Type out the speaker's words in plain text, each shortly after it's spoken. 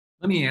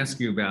Let me ask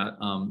you about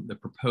the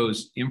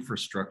proposed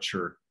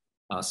infrastructure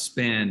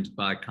spend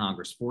by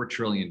Congress, $4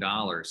 trillion.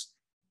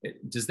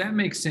 Does that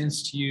make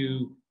sense to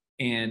you?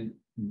 And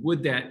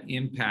would that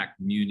impact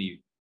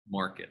muni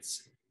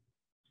markets?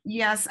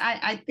 Yes,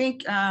 I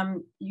think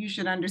you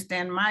should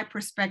understand my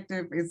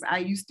perspective is I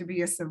used to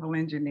be a civil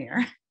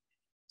engineer.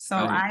 So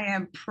Right. I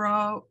am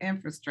pro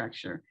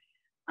infrastructure.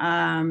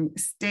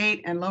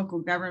 State and local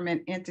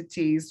government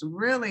entities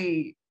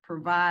really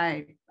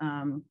provide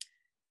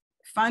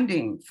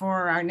funding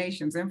for our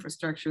nation's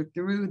infrastructure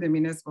through the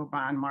municipal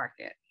bond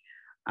market.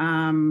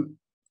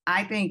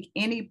 I think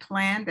any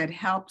plan that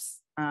helps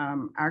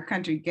our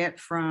country get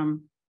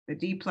from the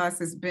D plus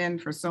has been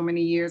for so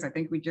many years. I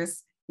think we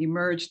just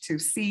emerged to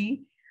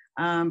C.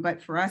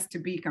 But for us to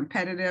be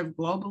competitive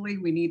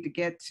globally, we need to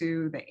get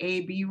to the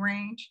A-B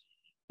range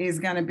is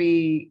going to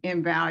be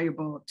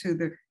invaluable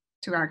to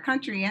our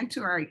country and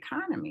to our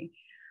economy.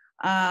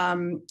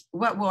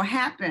 What will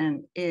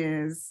happen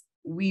is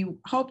we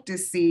hope to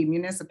see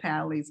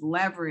municipalities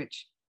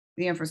leverage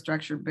the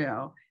infrastructure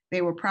bill.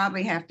 They will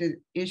probably have to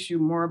issue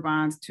more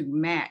bonds to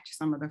match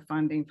some of the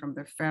funding from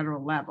the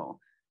federal level.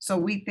 So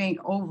we think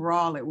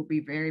overall it will be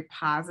very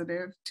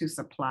positive to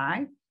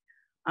supply.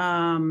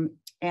 And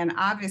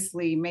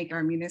obviously make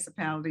our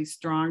municipalities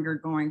stronger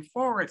going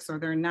forward so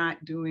they're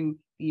not doing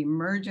the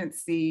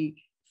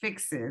emergency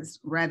fixes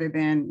rather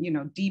than,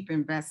 deep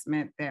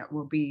investment that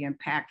will be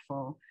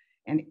impactful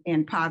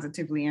and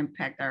positively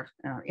impact our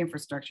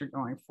infrastructure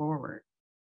going forward.